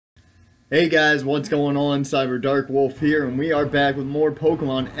Hey guys, what's going on? Cyber Dark Wolf here, and we are back with more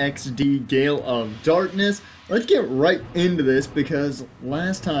Pokemon XD Gale of Darkness. Let's get right into this because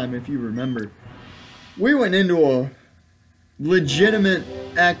last time, if you remember, we went into a legitimate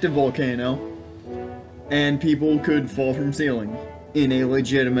active volcano, and people could fall from ceilings in a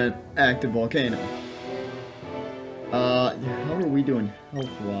legitimate active volcano. How are we doing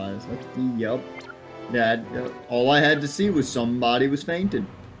health-wise? Yup. All I had to see was somebody was fainted.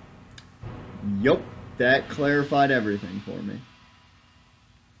 Yup, that clarified everything for me.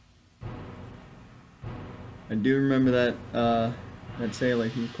 I do remember that sailor.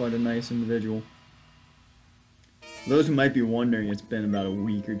 He was quite a nice individual. For those who might be wondering, it's been about a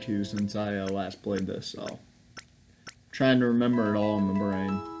week or two since I last played this, so I'm trying to remember it all in my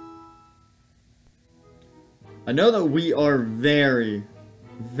brain. I know that we are very,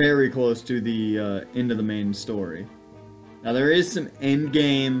 very close to the end of the main story. Now there is some end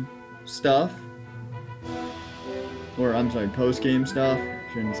game stuff, or I'm sorry, post-game stuff.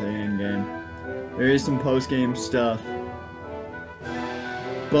 Shouldn't say end-game. There is some post-game stuff,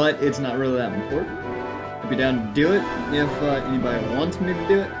 but it's not really that important. I'd be down to do it if anybody wants me to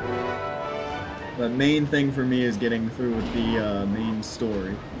do it. The main thing for me is getting through with the main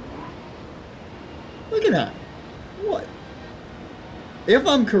story. Look at that. What? If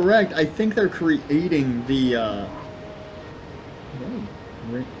I'm correct, I think they're creating the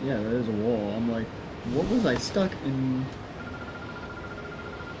yeah, that is a wall. I'm like, what was I stuck in?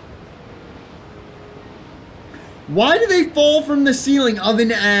 Why do they fall from the ceiling of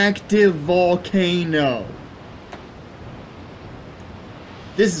an active volcano?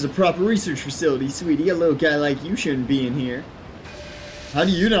 This is a proper research facility, sweetie. A little guy like you shouldn't be in here. How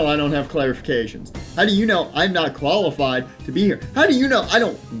do you know I don't have clarifications? How do you know I'm not qualified to be here? How do you know I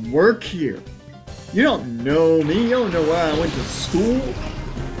don't work here? You don't know me. You don't know where I went to school.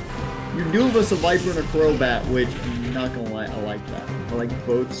 You do have a Seviper and a Crobat, which, I'm not gonna lie, I like that. I like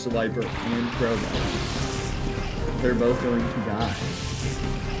both Seviper and Crobat. They're both going to die.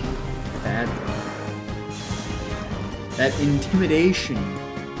 Badly. That intimidation.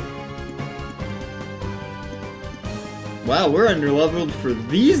 Wow, we're underleveled for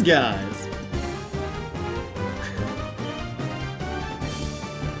these guys.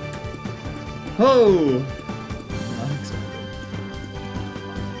 Oh!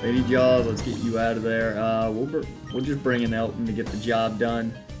 Lady Jaws, let's get you out of there. We'll just bring in Elton to get the job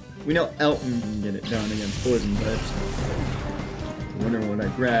done. We know Elton can get it done against poison types. I wonder what I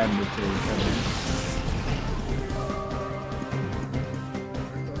grabbed it to.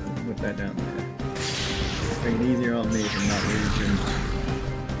 Put that down there. Make it easier on me from not reaching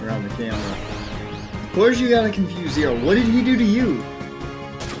around the camera. Of course you gotta confuse Zero. What did he do to you?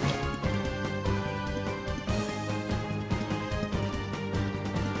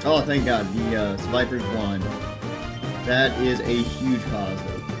 Oh, thank God, the Seviper's blind. That is a huge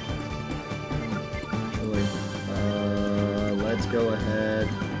positive. Actually, let's go ahead.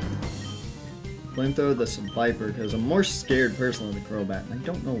 Flamethrower the Seviper, because I'm more scared personally of the Crobat, and I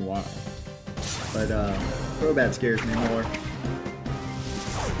don't know why. But, Crobat scares me more.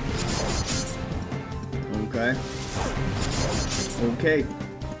 Okay. Okay.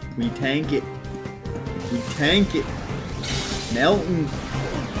 We tank it. We tank it. And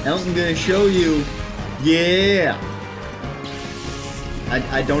Elton gonna show you. Yeah!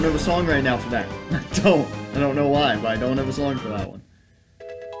 I don't have a song right now for that. I don't know why, but I don't have a song for that one.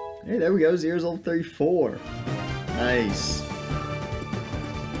 Hey, there we go. Zero's level 34. Nice.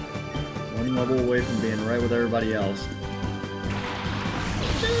 One level away from being right with everybody else.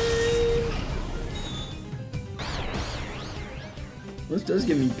 This does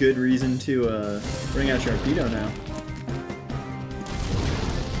give me good reason to bring out Sharpedo now.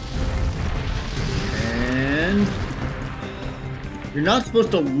 And you're not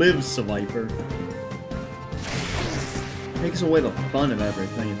supposed to live, Seviper. Takes away the fun of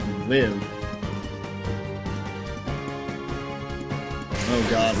everything if you live. Oh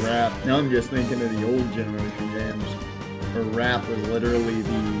God, Rap. Now I'm just thinking of the old generation games, where Rap was literally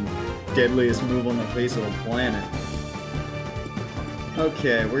the deadliest move on the face of the planet.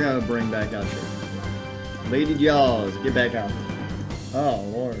 Okay, we're gonna bring back out your Lady Jaws. Get back out. Oh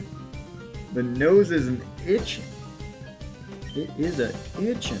Lord. The nose isn't itching. It is a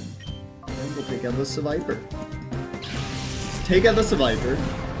itching. Then we'll take out the Seviper. Let's take out the Seviper.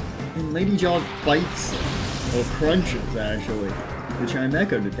 And Lady Jaws bites, or crunches actually, the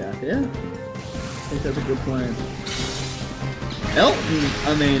Chimecho to death. Yeah. I think that's a good plan. Elton,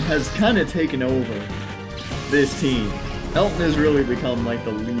 I mean, has kind of taken over this team. Elton has really become like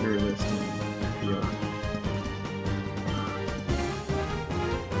the leader of this team, I feel.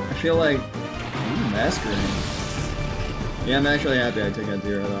 I feel like... Ooh, masquerade. Yeah, I'm actually happy I took out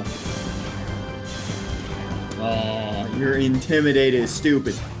 0, though. Oh, you're intimidated,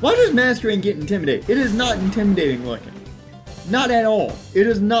 stupid. Why does masquerade get intimidated? It is not intimidating looking. Not at all. It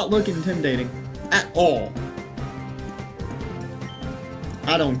does not look intimidating at all.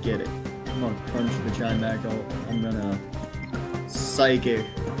 I don't get it. I'm gonna crunch the chime back out. I'm gonna psychic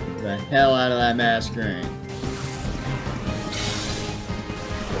the hell out of that masquerade.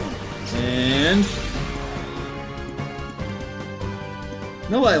 And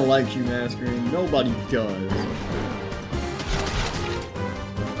nobody likes you, masquerade. Nobody does.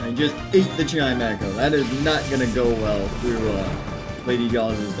 I just ate the chime echo. That is not gonna go well through Lady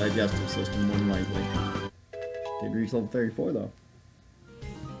Gauze's digestive system, more than likely. Did reach level 34 though.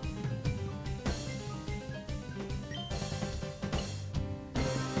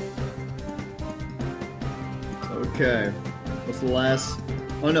 Okay. What's the last?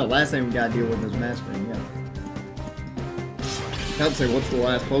 Oh no, last thing we gotta deal with is masquerade. Yeah. I would say, what's the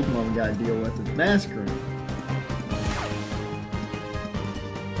last Pokemon we gotta deal with is masquerade.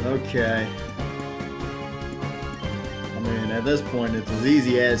 Okay. I mean, at this point, it's as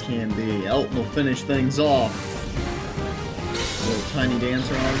easy as can be. Elton will finish things off. A little tiny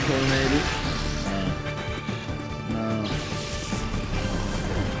dancer encore, maybe? No.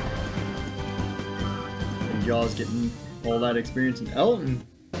 And Jaw's getting all that experience in Elton.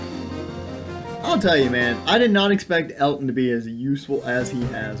 I'll tell you, man, I did not expect Elton to be as useful as he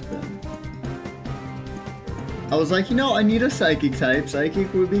has been. I was like, you know, I need a psychic type.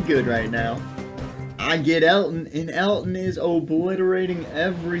 Psychic would be good right now. I get Elton, and Elton is obliterating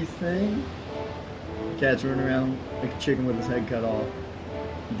everything. The cat's running around like a chicken with his head cut off.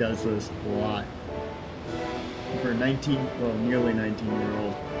 He does this a lot. For a 19, well, nearly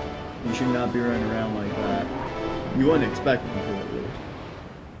 19-year-old, you should not be running around like that. You wouldn't expect him to, at least.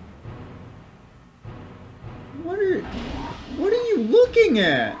 What are you looking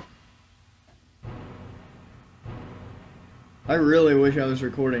at? I really wish I was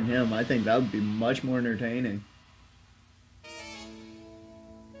recording him. I think that would be much more entertaining.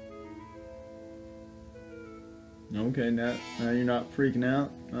 Okay, now you're not freaking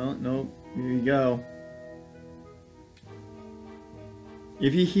out. Oh, nope. Here you go.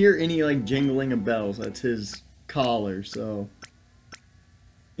 If you hear any, like, jingling of bells, that's his collar, so...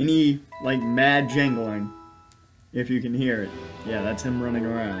 Any, like, mad jingling, if you can hear it. Yeah, that's him running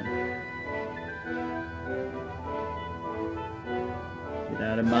around. Get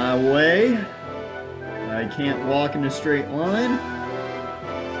out of my way. I can't walk in a straight line.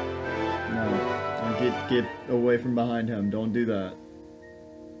 No, get away from behind him. Don't do that.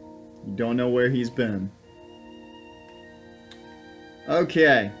 You don't know where he's been.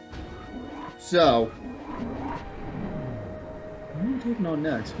 Okay. So, what are we taking on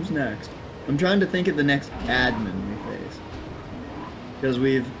next? Who's next? I'm trying to think of the next admin we face. Because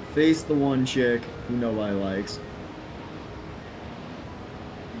we've faced the one chick who nobody likes.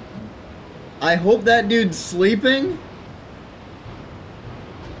 I hope that dude's sleeping.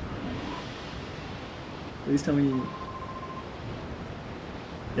 Please tell me.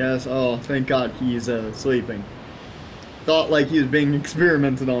 Yes, oh, thank God he's sleeping. Thought like he was being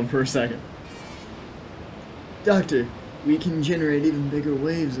experimented on for a second. Doctor, we can generate even bigger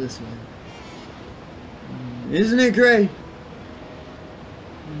waves this way. Isn't it great?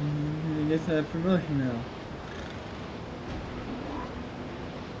 I'm gonna get that promotion now.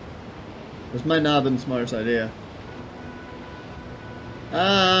 This might not have been the smartest idea.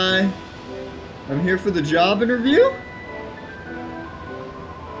 Hi! I'm here for the job interview?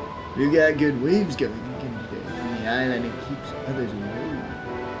 You got good waves going again today. From the island, it keeps others away.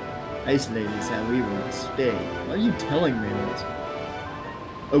 Isolated is how we want to stay. Why are you telling me this?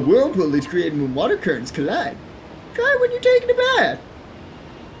 A whirlpool is created when water currents collide. Try it when you're taking a bath.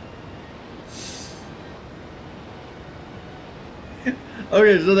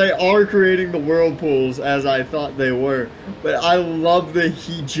 Okay, so they are creating the whirlpools as I thought they were. But I love that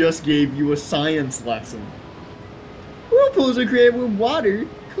he just gave you a science lesson. Whirlpools are created when water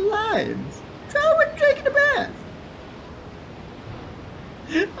collides. Try it when you're taking a bath.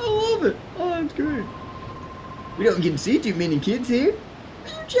 I love it. Oh, that's great. We don't get to see too many kids here. Are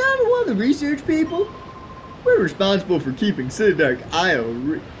you child of one of the research people? We're responsible for keeping Cidark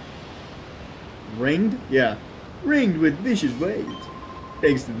Isle ringed? Yeah. Ringed with vicious waves.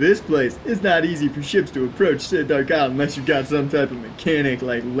 Thanks to this place, it's not easy for ships to approach Cidark Isle unless you've got some type of mechanic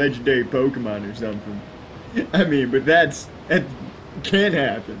like legendary Pokemon or something. I mean, but that can't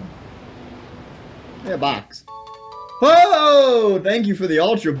happen. Yeah, box. Whoa! Thank you for the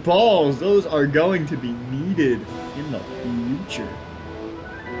Ultra Balls. Those are going to be needed in the future.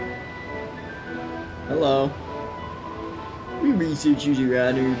 Hello. We researchers are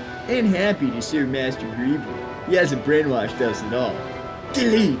honored and happy to serve Master Griever. He hasn't brainwashed us at all.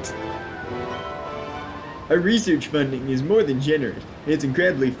 Delete! Our research funding is more than generous. It's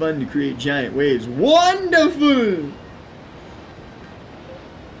incredibly fun to create giant waves. Wonderful!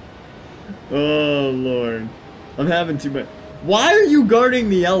 Oh, Lord. I'm having too much. Why are you guarding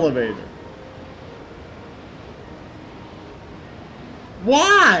the elevator?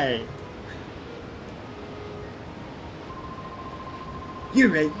 Why? You're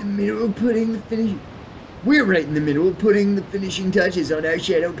right in the middle of putting the finishing... We're right in the middle of putting the finishing touches on our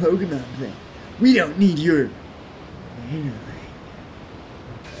shadow Pokemon thing. We don't need your...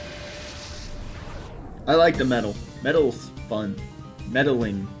 I like the metal. Metal's fun.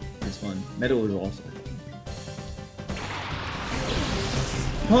 Meddling is fun. Metal is awesome.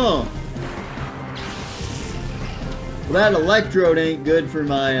 Huh. Well, that electrode ain't good for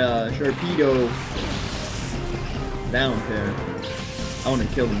my Sharpedo down pair. I want to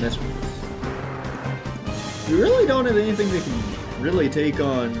kill the Mist. We really don't have anything that can really take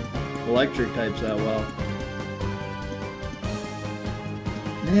on electric types that well.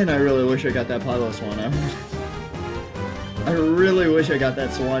 Man, I really wish I got that Piloswine. I really wish I got that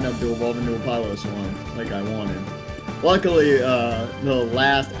Swinub to evolve into a Piloswine like I wanted. Luckily, the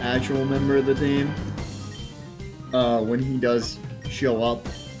last actual member of the team, when he does show up,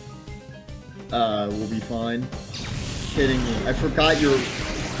 will be fine. Kidding me. I forgot you're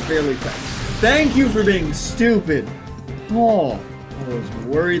fairly fast. Thank you for being stupid. Oh, I was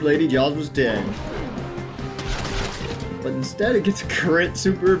worried Lady Jaws was dead. But instead it gets a crit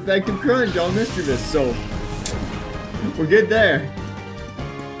super effective crunch on Mischievous, so we're good there.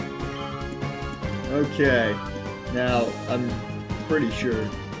 Okay. Now, I'm pretty sure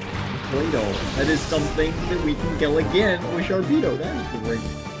Play-Doh. That is something that we can kill again with Sharpedo. That is great.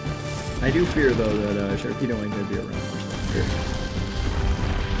 I do fear, though, that Sharpedo ain't gonna be around much longer.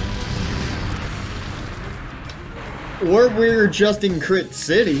 Or we're just in Crit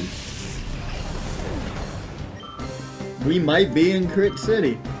City. We might be in Crit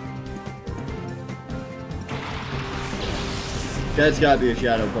City. That's gotta be a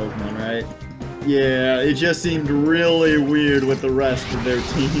Shadow Pokemon, right? Yeah, it just seemed really weird with the rest of their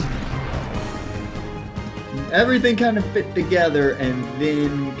team. Everything kind of fit together, and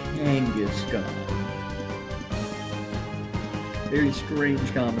then Kangaskhan. Very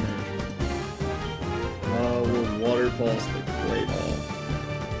strange combination. We'll Water Pulse the Clay Ball.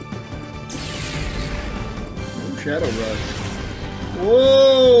 Oh, Shadow Rush.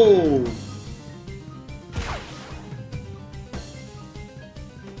 Whoa!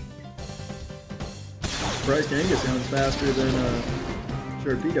 Surprised Kangaskhan's faster than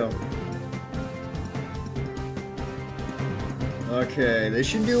Sharpedo. Okay, they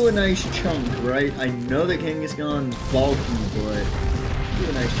should do a nice chunk, right? I know that Kangaskhan's bulky, but do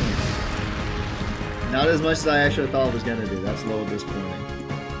a nice chunk. Not as much as I actually thought it was gonna do. That's a little disappointing.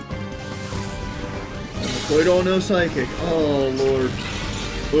 Play-Doh, no Psychic. Oh, Lord.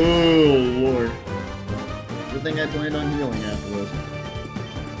 Oh, Lord. Good thing I planned on healing after this.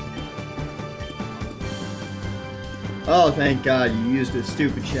 Oh, thank God you used a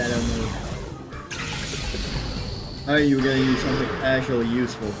stupid shadow move. I thought you were gonna use something actually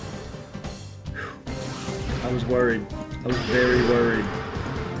useful. I was worried. I was very worried.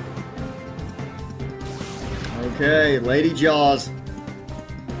 Okay, Lady Jaws.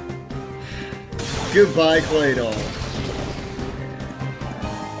 Goodbye, Claydol.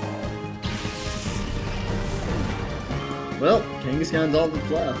 Well, Kangaskhan's all that's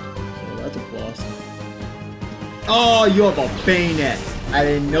left, so that's a plus. Oh, you have a Bayonet. I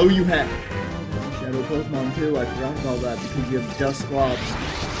didn't know you had... Oh, that's a Shadow Pokemon too. I forgot about that because you have Dusclops,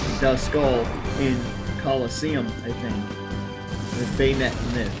 Duskull in Coliseum, I think. There's Bayonet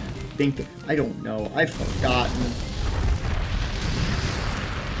in this. I don't know. I've forgotten.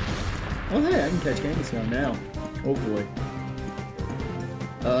 Oh hey, I can catch Kangaskhan now. Hopefully.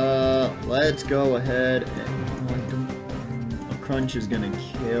 Let's go ahead and... a Crunch is gonna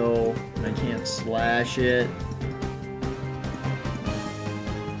kill. And I can't slash it.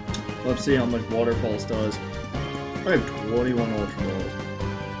 Let's see how much Water Pulse does. I have 21 Ultra Balls.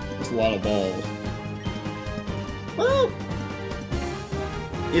 That's a lot of balls. Well...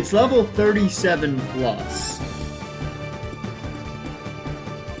 it's level 37 plus.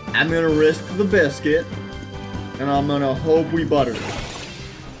 I'm gonna risk the biscuit, and I'm gonna hope we butter it.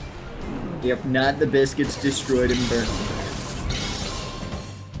 If not, the biscuit's destroyed and burnt.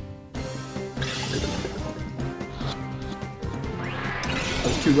 I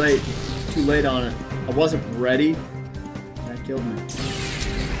was too late. Too late on it. I wasn't ready. That killed me.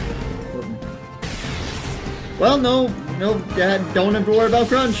 Well, no, Dad, don't have to worry about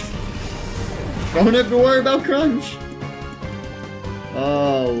crunch. Don't have to worry about crunch.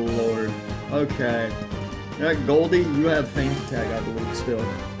 Oh, Lord. Okay. Goldie, you have feint attack, I believe, still.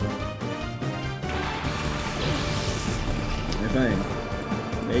 I think.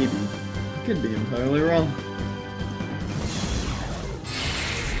 Maybe. Could be entirely wrong.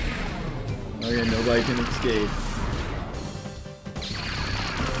 Oh yeah, nobody can escape.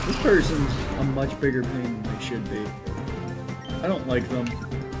 This person's a much bigger pain than they should be. I don't like them.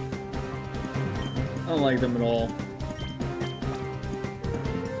 I don't like them at all.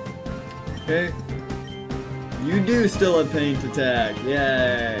 Okay. You do still have feint attack.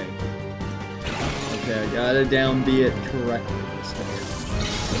 Yay. Okay, I gotta down B it correctly this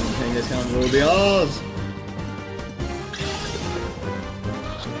time. Paying this count will be ours.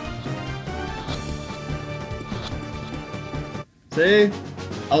 See?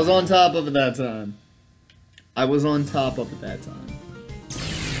 I was on top of it that time. I was on top of it that time.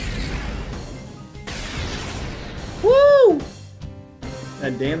 Woo!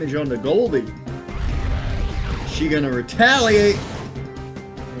 That damage on the Goldie. Is she gonna retaliate?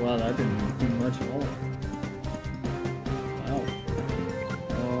 Wow, that didn't do much at all. Wow.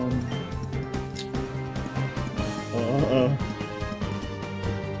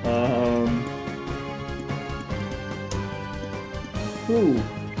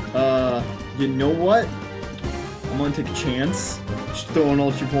 You know what? I'm gonna take a chance. Just throw an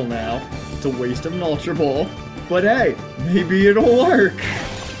Ultra Ball now. It's a waste of an Ultra Ball. But hey, maybe it'll work.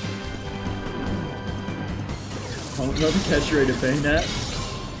 I don't know the catch rate of saying that.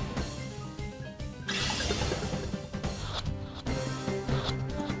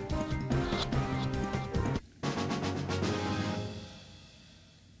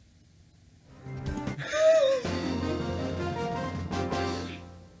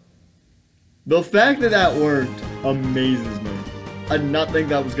 The fact that that worked amazes me. I did not think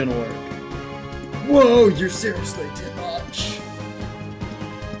that was gonna work. Whoa, you're seriously too much.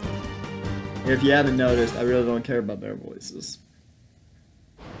 If you haven't noticed, I really don't care about their voices.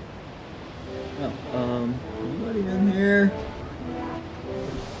 Oh, anybody in here?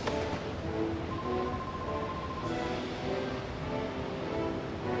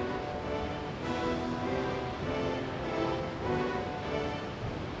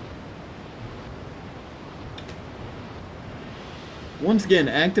 Once again,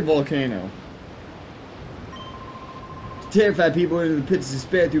 active volcano. To terrify people into the pits of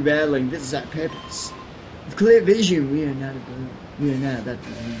despair through battling, this is our purpose. With clear vision, we are not about to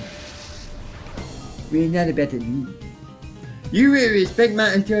lose. We are not about to lose. You will respect my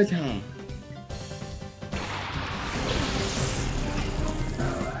authority.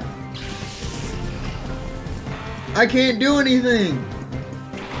 I can't do anything.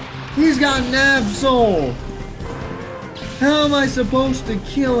 He's got an Absol. How am I supposed to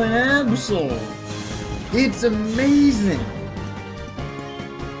kill an Absol? It's amazing!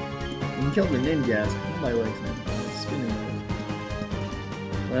 You can kill the ninjas. Nobody likes ninjas. Spinning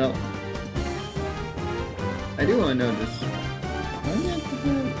those. Well, I do want to know this.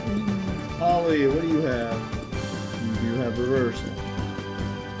 Holly, what do you have? You do have reversal.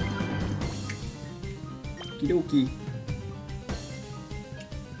 Okie dokie.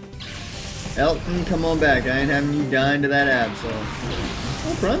 Elton, come on back. I ain't having you dying to that Absol.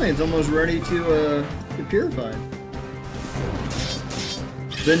 Oh, Primate's almost ready to get purified.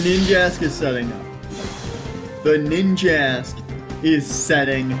 The Ninjask is setting up. The Ninjask is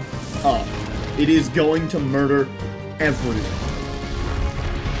setting up. It is going to murder everyone.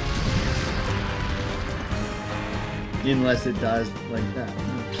 Unless it dies like that.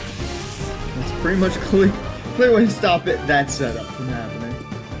 That's pretty much clear way to stop it. That setup from happening.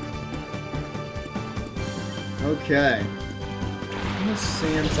 Okay. I'm a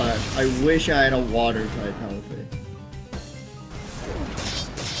sand type. I wish I had a water type healthy.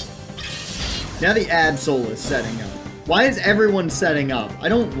 Now the Absol is setting up. Why is everyone setting up? I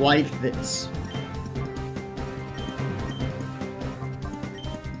don't like this.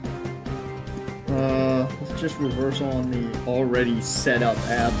 Let's just reverse on the already set up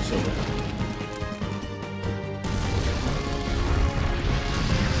Absol.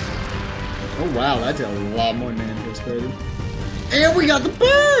 Oh wow, that did a lot more than anticipated. And we got the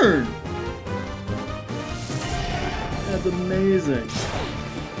burn! That's amazing.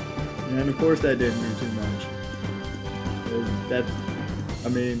 And of course that didn't do too much. That's, I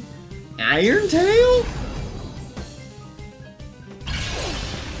mean, Iron Tail?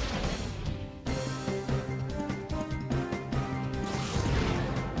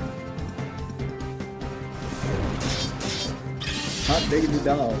 Hot diggity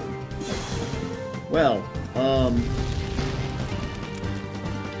dog. Well,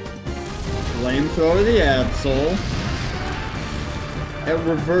 Flamethrower the Absol. At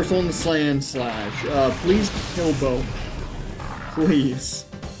reverse on the Sand Slash. Please kill both. Please.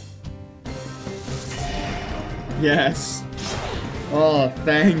 Yes. Oh,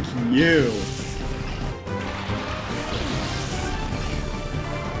 thank you.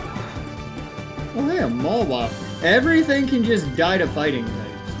 Oh, hey, a Mawbop. Everything can just die to fighting things.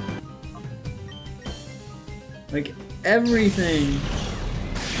 Like, everything.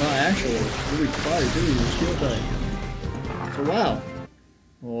 Oh, actually, it requires too. Shield type. So, wow.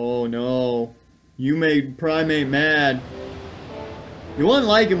 Oh, no. You made Primate mad. You wouldn't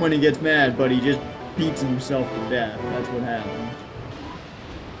like him when he gets mad, but he just beats himself to death. That's what happened.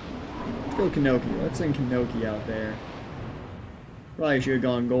 Let's go Kanoki. Let's send Kanoki out there. Probably should have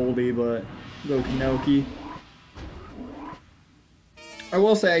gone Goldie, but go Kanoki. I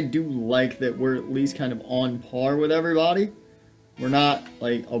will say I do like that we're at least kind of on par with everybody. We're not,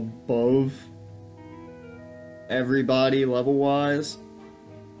 like, above everybody level-wise.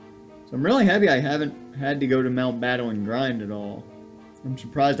 So I'm really happy I haven't had to go to Mount Battle and grind at all. I'm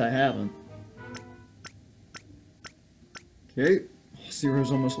surprised I haven't. Okay.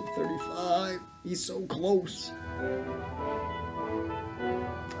 Zero's almost at 35. He's so close.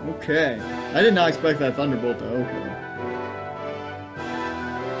 Okay. I did not expect that Thunderbolt to open.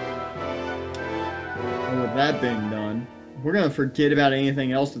 And with that being done, we're gonna forget about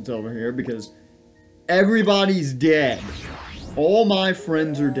anything else that's over here because everybody's dead. All my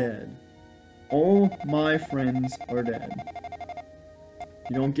friends are dead. All my friends are dead. If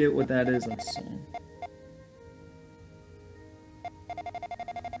you don't get what that is, that's a song.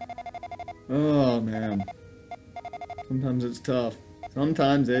 Oh, man. Sometimes it's tough.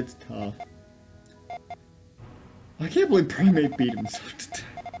 Sometimes it's tough. I can't believe Primate beat himself to death.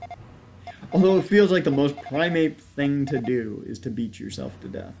 Although it feels like the most Primate thing to do is to beat yourself to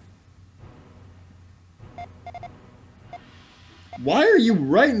death. Why are you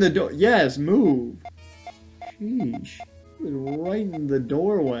right in the door? Yes, move. Sheesh. He was right in the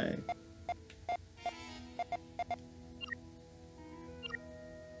doorway.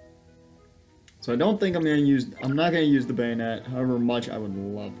 So I don't think I'm not gonna use the bayonet, however much I would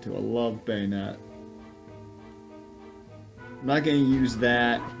love to. I love bayonet. I'm not gonna use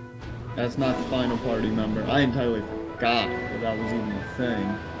that. That's not the final party member. I entirely forgot that that was even a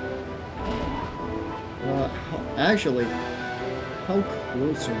thing. Actually, how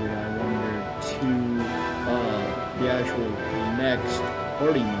close are we, I wonder, to the actual next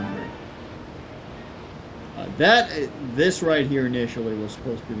party member? This right here initially was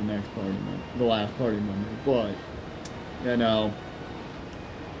supposed to be the next party member, the last party member, but, you know,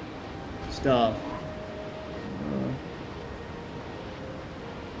 stuff.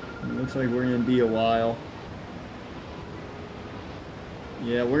 Looks like we're gonna be a while.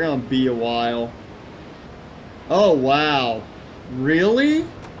 Yeah, we're gonna be a while. Oh, wow. Really?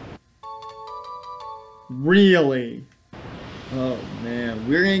 Really? Oh, man.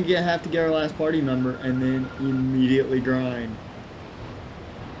 We're gonna have to get our last party member and then immediately grind.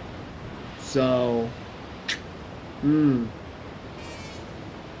 So.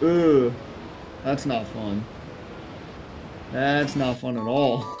 Ugh. That's not fun. That's not fun at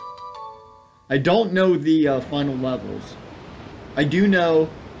all. I don't know the final levels. I do know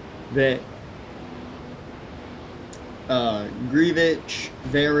that Grievich,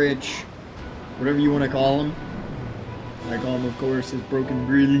 Varich, whatever you want to call him. I call him, of course, his broken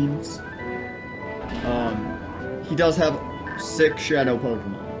greetings. He does have 6 shadow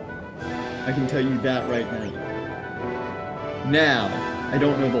Pokemon. I can tell you that right now. Now, I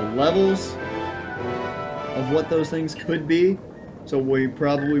don't know the levels of what those things could be, so we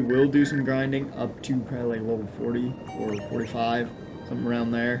probably will do some grinding up to probably like level 40 or 45, something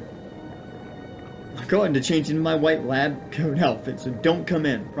around there. I'm going to change into my white lab coat outfit, so don't come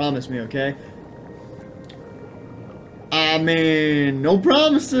in. Promise me, okay? I mean, no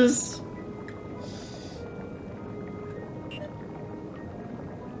promises.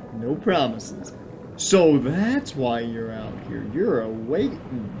 No promises. So that's why you're out here. You're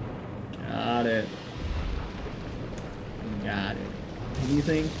awaiting. Got it. Got it.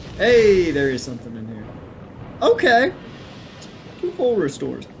 Anything? Hey, there is something in here. Okay. 2 full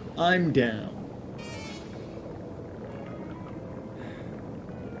restores. I'm down.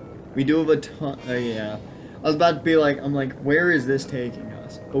 We do have a ton. Yeah. I was about to be like, I'm like, where is this taking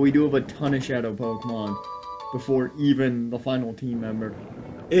us? But we do have a ton of shadow Pokemon before even the final team member.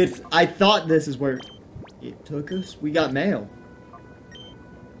 I thought this is where it took us. We got mail.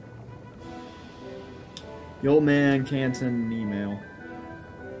 The old man can't send an email.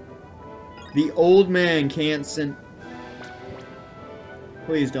 The old man can't send...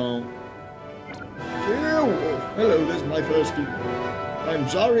 Please don't. Dear Wolf, hello, this is my first email. I'm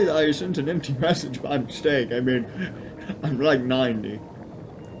sorry that I sent an empty message by mistake. I mean, I'm like 90.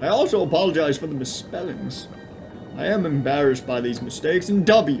 I also apologize for the misspellings. I am embarrassed by these mistakes in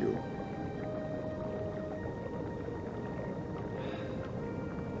W.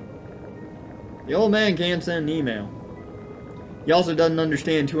 The old man can't send an email. He also doesn't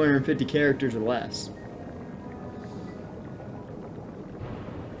understand 250 characters or less.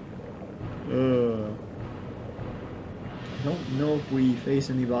 I don't know if we face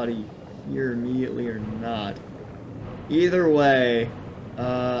anybody here immediately or not. Either way,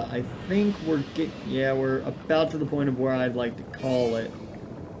 I think we're about to the point of where I'd like to call it.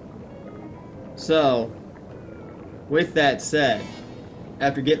 So, with that said,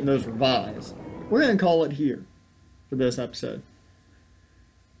 after getting those revised, we're going to call it here for this episode.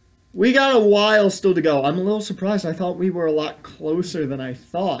 We got a while still to go. I'm a little surprised. I thought we were a lot closer than I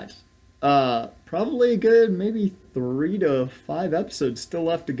thought. Probably a good maybe 3 to 5 episodes still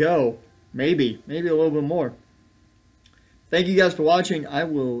left to go. Maybe a little bit more. Thank you guys for watching. I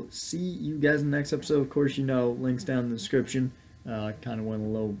will see you guys in the next episode. Of course, you know, links down in the description. I kind of went a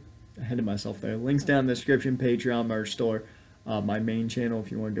little ahead of myself there. Links down in the description, Patreon, merch store. My main channel,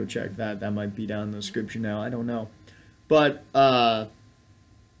 if you want to go check that. That might be down in the description now. I don't know. But,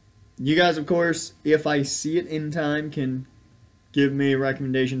 you guys, of course, if I see it in time, can give me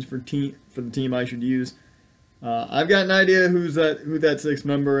recommendations for the team I should use. I've got an idea who that 6th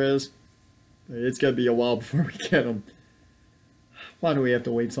member is. It's gonna be a while before we get him. Why do we have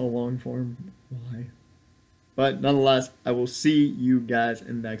to wait so long for him? Why? But nonetheless, I will see you guys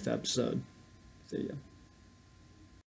in the next episode. See ya.